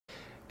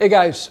Hey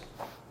guys,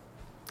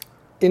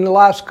 in the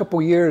last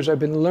couple years I've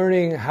been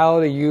learning how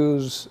to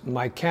use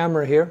my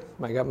camera here.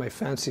 I got my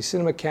fancy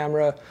cinema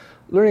camera,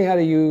 learning how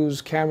to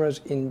use cameras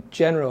in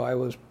general. I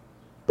was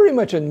pretty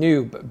much a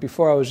noob.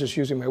 Before I was just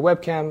using my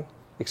webcam,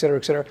 etc.,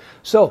 etc.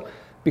 So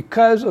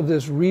because of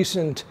this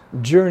recent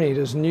journey,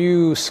 this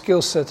new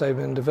skill sets I've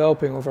been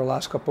developing over the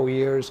last couple of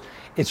years,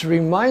 it's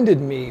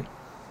reminded me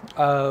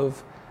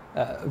of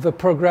the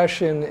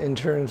progression in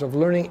terms of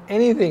learning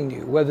anything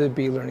new, whether it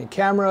be learning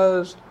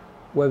cameras,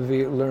 whether it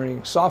be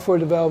learning software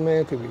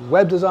development, it could be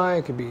web design,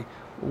 it could be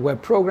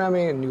web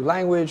programming, a new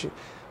language, it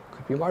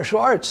could be martial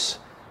arts.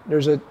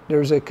 There's a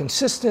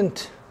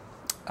consistent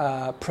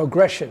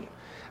progression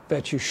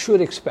that you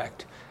should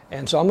expect.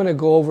 And so I'm going to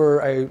go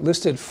over, I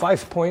listed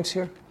 5 points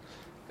here.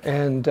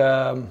 And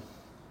 5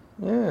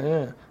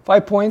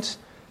 points.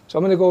 So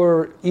I'm going to go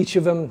over each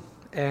of them,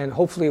 and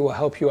hopefully it will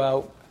help you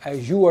out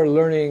as you are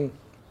learning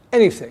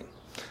anything.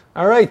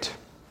 All right.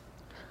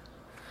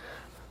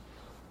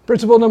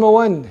 Principle number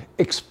 1,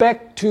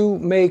 expect to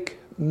make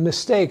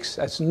mistakes.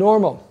 That's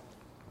normal.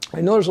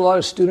 I know there's a lot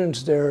of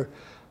students, they're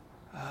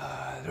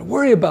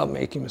worried about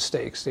making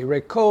mistakes. They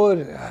write code,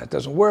 it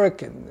doesn't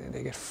work, and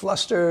they get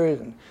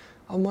flustered, and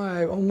oh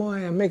my,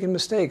 I'm making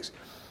mistakes.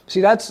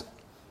 See, that's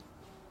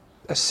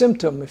a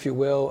symptom, if you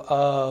will,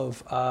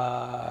 of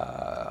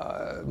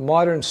a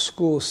modern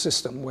school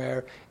system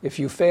where if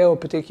you fail a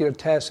particular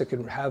test, it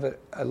can have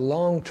a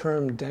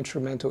long-term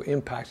detrimental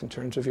impact in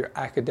terms of your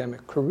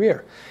academic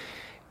career.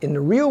 In the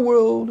real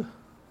world,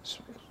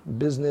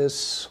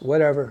 business,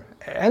 whatever,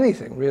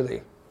 anything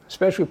really,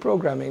 especially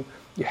programming,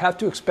 you have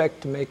to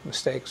expect to make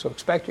mistakes. So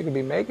expect you're going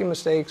to be making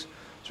mistakes,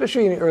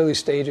 especially in the early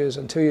stages,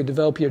 until you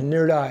develop your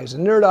nerd eyes.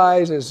 And nerd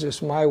eyes is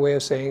just my way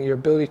of saying your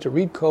ability to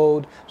read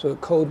code so the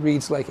code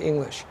reads like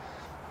English.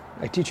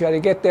 I teach you how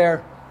to get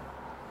there.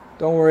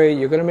 Don't worry,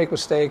 you're going to make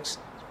mistakes.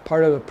 It's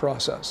part of the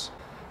process.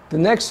 The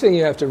next thing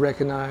you have to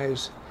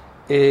recognize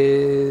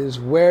is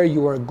where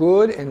you are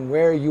good and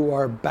where you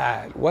are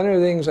bad. One of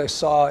the things I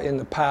saw in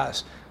the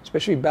past,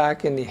 especially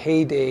back in the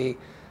heyday,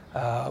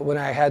 when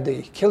I had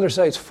the Killer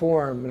Sites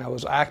forum and I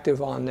was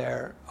active on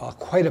there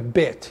quite a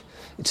bit.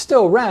 It's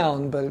still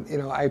around, but you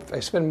know, I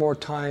spend more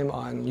time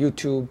on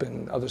YouTube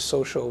and other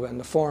social than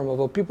the forum,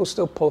 although people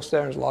still post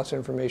there and there's lots of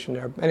information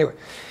there. Anyway,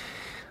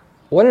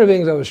 one of the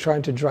things I was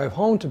trying to drive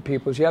home to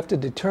people is you have to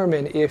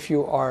determine if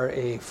you are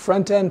a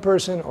front-end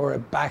person or a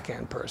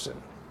back-end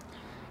person.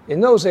 In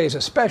those days,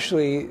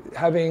 especially,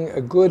 having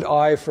a good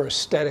eye for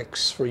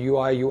aesthetics, for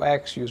UI,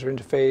 UX, user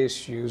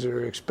interface,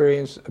 user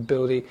experience,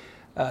 ability,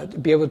 to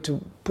be able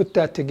to put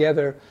that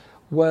together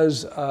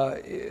was,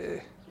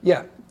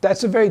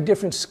 that's a very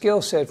different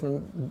skill set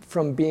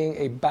from being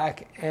a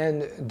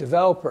back-end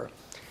developer.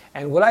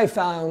 And what I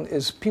found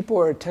is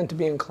people tend to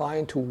be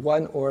inclined to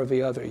one or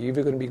the other. You're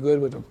either going to be good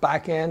with the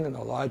back-end and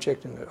the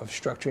logic of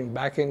structuring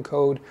back-end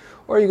code,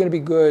 or you're going to be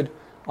good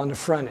on the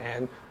front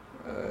end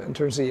in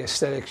terms of the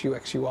aesthetics,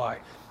 UX, UI.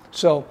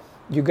 So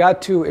you got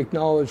to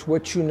acknowledge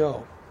what you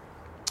know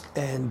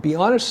and be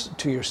honest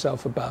to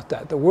yourself about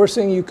that. The worst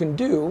thing you can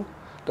do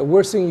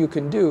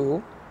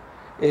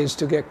is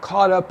to get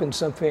caught up in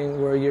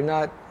something where you're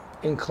not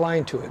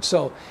inclined to it.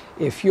 So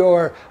if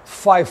you're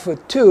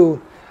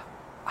 5'2",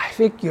 I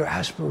think your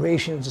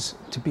aspirations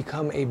to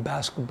become a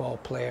basketball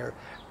player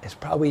is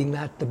probably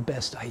not the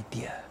best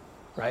idea,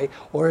 right?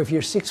 Or if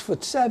you're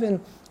 6'7",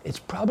 it's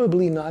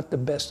probably not the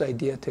best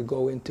idea to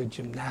go into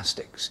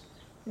gymnastics.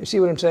 You see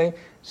what I'm saying?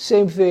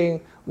 Same thing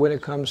when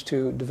it comes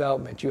to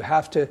development. You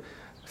have to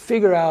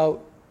figure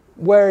out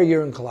where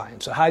you're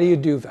inclined. So how do you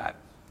do that?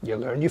 You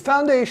learn your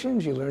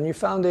foundations,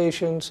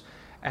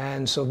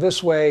 and so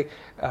this way,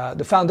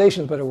 the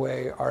foundations, by the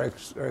way, are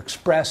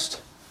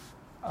expressed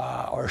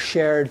or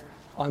shared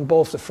on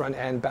both the front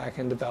and back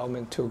end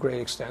development to a great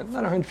extent.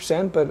 Not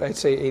 100%, but I'd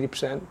say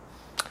 80%.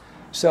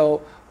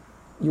 So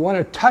you want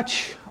to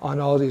touch on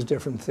all these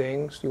different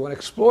things. You want to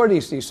explore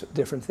these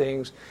different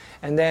things,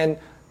 and then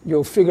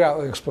you'll figure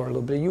out, explore a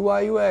little bit of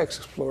UI, UX,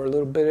 explore a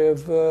little bit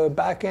of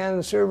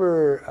back-end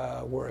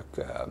server work,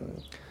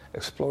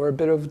 explore a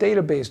bit of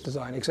database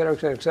design, et cetera, et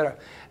cetera, et cetera.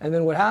 And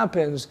then what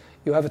happens,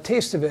 you have a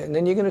taste of it, and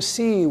then you're going to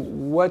see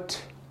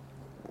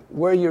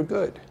where you're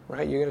good,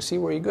 right? You're going to see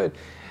where you're good.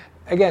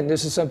 Again,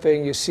 this is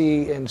something you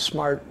see in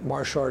smart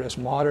martial artists,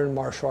 modern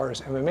martial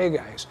artists, MMA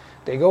guys.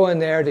 They go in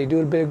there, they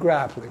do a bit of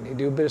grappling, they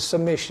do a bit of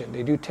submission,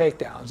 they do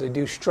takedowns, they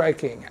do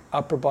striking,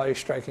 upper body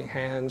striking,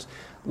 hands,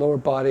 lower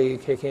body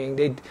kicking.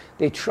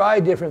 They try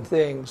different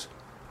things,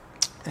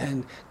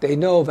 and they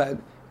know that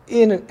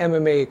in an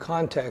MMA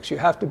context, you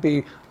have to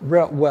be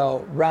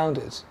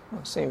well-rounded.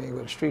 Well, same thing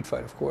with a street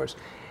fight, of course.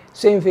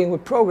 Same thing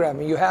with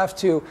programming. You have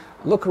to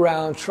look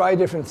around, try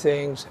different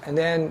things, and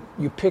then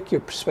you pick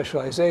your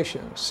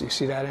specializations. You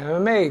see that in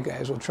MMA,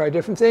 guys will try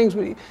different things,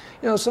 but you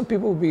know, some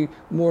people will be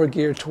more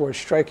geared towards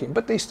striking,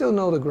 but they still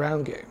know the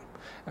ground game.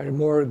 And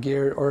more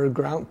geared, or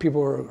ground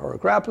people or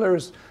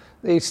grapplers,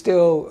 they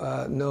still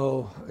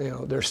know,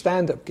 their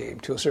stand-up game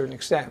to a certain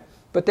extent.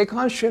 But they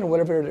concentrate on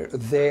whatever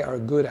they are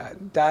good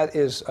at. That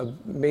is a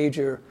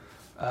major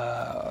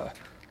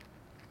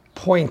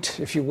point,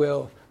 if you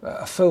will,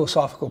 a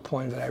philosophical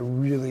point that I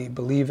really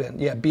believe in.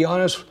 Yeah, be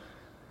honest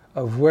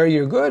of where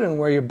you're good and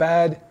where you're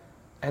bad,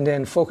 and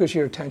then focus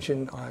your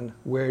attention on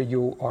where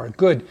you are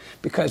good.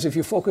 Because if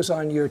you focus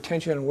on your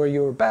attention on where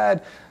you are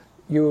bad,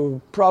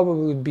 you'll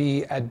probably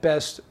be at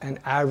best an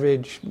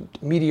average,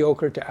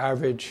 mediocre to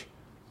average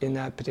in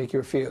that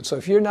particular field. So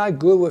if you're not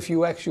good with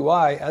UX,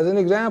 UI, as an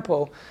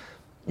example,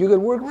 you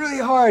could work really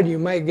hard. You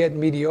might get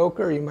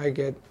mediocre, you might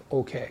get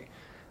okay.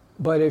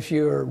 But if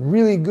you're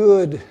really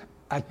good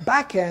at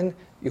backend,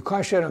 you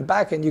concentrate on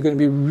backend, you're going to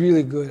be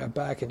really good at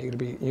backend.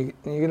 You're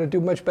going to do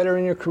much better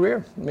in your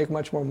career, make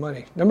much more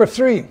money. Number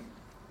 3,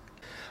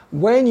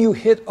 when you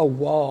hit a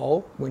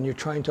wall, when you're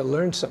trying to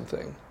learn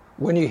something,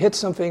 when you hit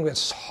something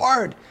that's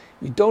hard,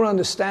 you don't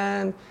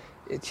understand,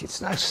 it's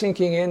not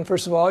sinking in.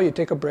 First of all, you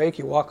take a break,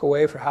 you walk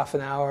away for half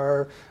an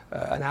hour,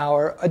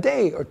 a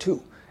day or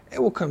two.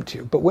 It will come to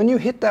you. But when you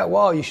hit that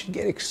wall, you should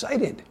get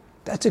excited.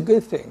 That's a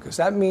good thing, because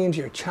that means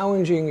you're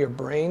challenging your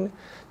brain.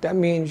 That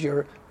means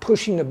you're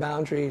pushing the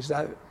boundaries.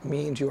 That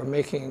means you are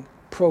making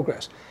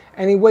progress.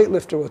 Any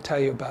weightlifter will tell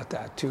you about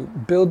that. To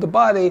build the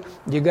body,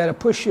 you got to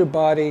push your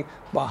body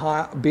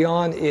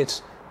beyond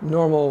its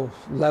normal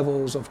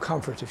levels of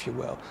comfort, if you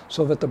will,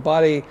 so that the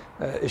body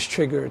is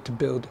triggered to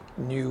build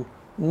new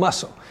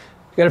muscle.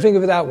 You got to think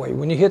of it that way.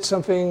 When you hit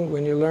something,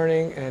 when you're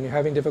learning and you're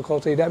having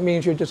difficulty, that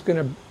means you're just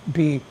going to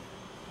be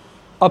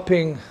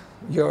upping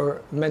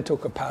your mental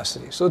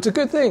capacity. So it's a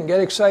good thing. Get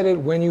excited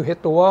when you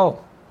hit the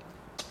wall.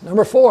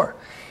 Number 4,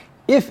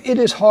 if it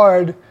is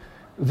hard,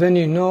 then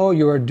you know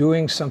you are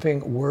doing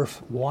something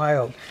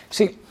worthwhile.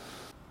 See,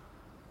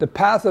 the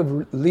path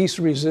of least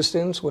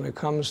resistance when it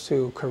comes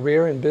to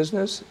career and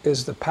business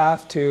is the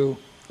path to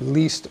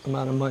least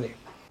amount of money.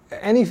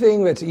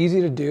 Anything that's easy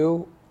to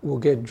do will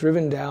get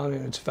driven down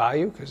in its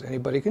value, because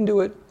anybody can do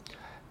it.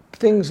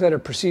 Things that are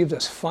perceived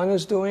as fun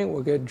as doing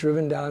will get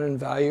driven down in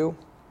value,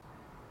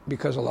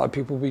 because a lot of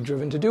people will be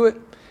driven to do it.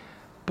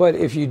 But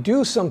if you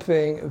do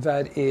something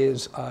that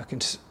is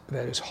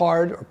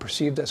hard, or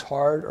perceived as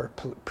hard, or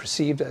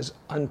perceived as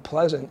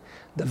unpleasant,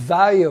 the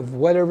value of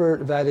whatever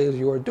that is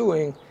you're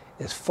doing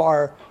is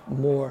far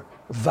more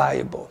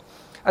valuable.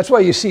 That's why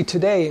you see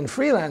today in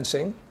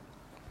freelancing,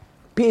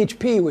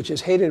 PHP, which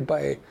is hated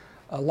by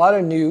a lot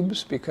of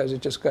noobs because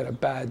it just got a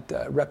bad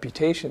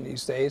reputation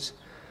these days.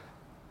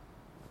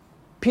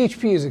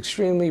 PHP is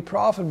extremely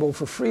profitable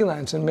for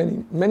freelance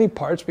in many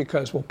parts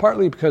because, well,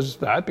 partly because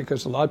of that,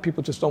 because a lot of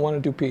people just don't want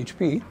to do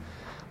PHP,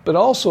 but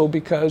also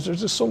because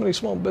there's just so many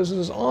small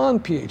businesses on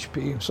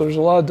PHP, so there's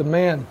a lot of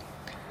demand.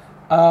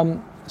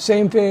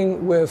 Same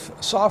thing with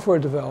software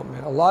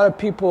development. A lot of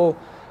people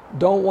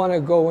don't want to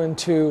go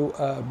into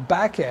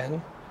back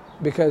end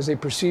because they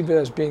perceive it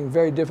as being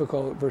very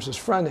difficult versus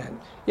front end.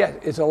 Yet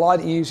it's a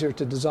lot easier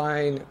to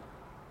design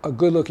a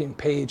good-looking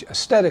page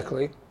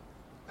aesthetically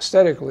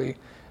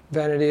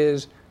than it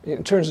is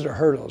in terms of the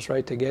hurdles,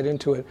 right, to get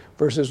into it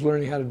versus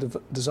learning how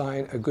to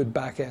design a good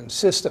back-end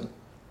system.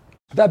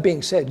 That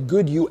being said,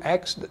 good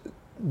UX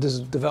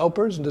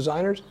developers and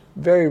designers,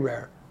 very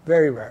rare,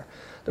 very rare.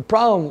 The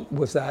problem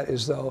with that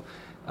is, though,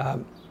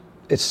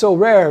 it's so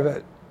rare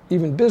that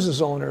even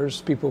business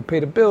owners, people who pay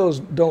the bills,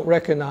 don't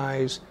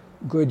recognize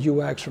good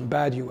UX from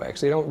bad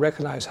UX. They don't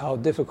recognize how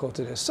difficult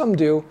it is. Some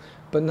do,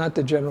 but not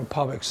the general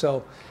public.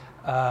 So,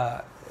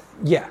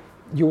 yeah,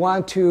 you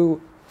want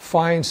to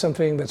find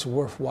something that's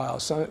worthwhile.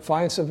 So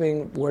find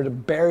something where the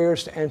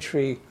barriers to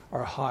entry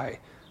are high.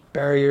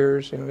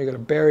 Barriers, you got a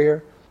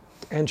barrier,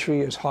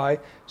 entry is high.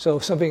 So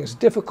if something is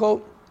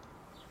difficult,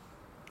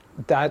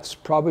 that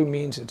probably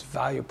means it's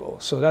valuable.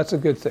 So that's a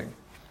good thing.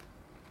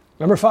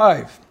 Number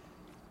 5.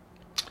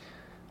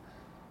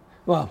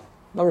 Well,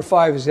 number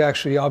 5 is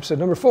actually the opposite.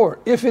 Number 4,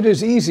 if it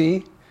is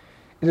easy,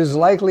 it is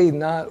likely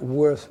not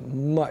worth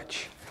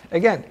much.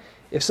 Again,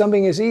 if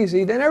something is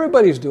easy, then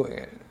everybody's doing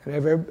it. And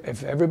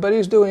if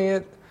everybody's doing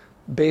it,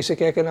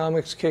 basic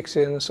economics kicks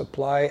in,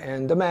 supply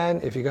and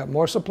demand. If you got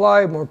more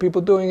supply, more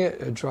people doing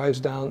it, it drives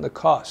down the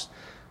cost.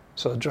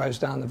 So it drives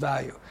down the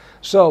value.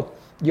 So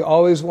you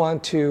always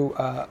want to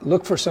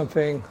look for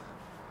something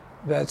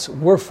that's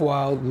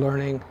worthwhile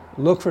learning.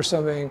 Look for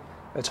something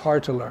that's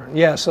hard to learn.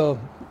 Yeah, so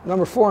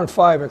number 4 and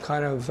 5 are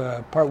kind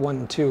of part 1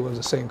 and 2 of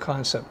the same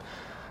concept.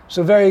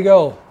 So there you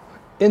go.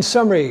 In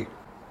summary,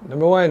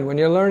 number 1, when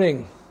you're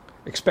learning,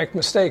 expect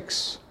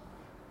mistakes,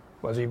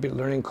 whether you be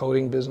learning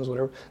coding, business,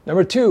 whatever.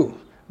 Number 2,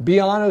 be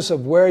honest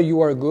of where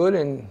you are good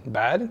and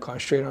bad.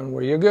 Concentrate on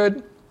where you're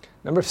good.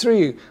 Number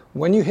 3,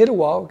 when you hit a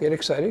wall, get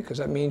excited because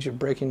that means you're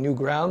breaking new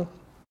ground.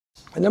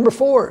 And number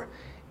 4,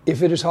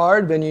 if it is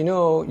hard, then you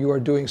know you are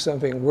doing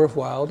something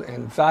worthwhile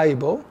and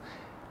valuable.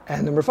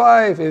 And number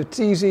 5, if it's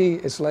easy,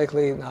 it's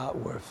likely not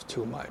worth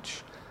too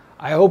much.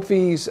 I hope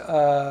these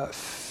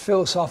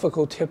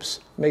philosophical tips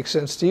make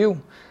sense to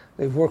you.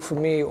 They've worked for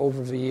me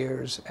over the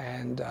years,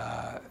 and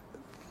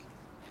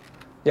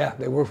yeah,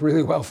 they work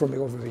really well for me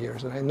over the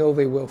years, and I know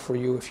they will for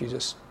you if you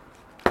just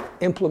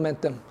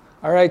implement them.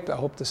 All right, I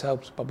hope this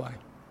helps. Bye-bye.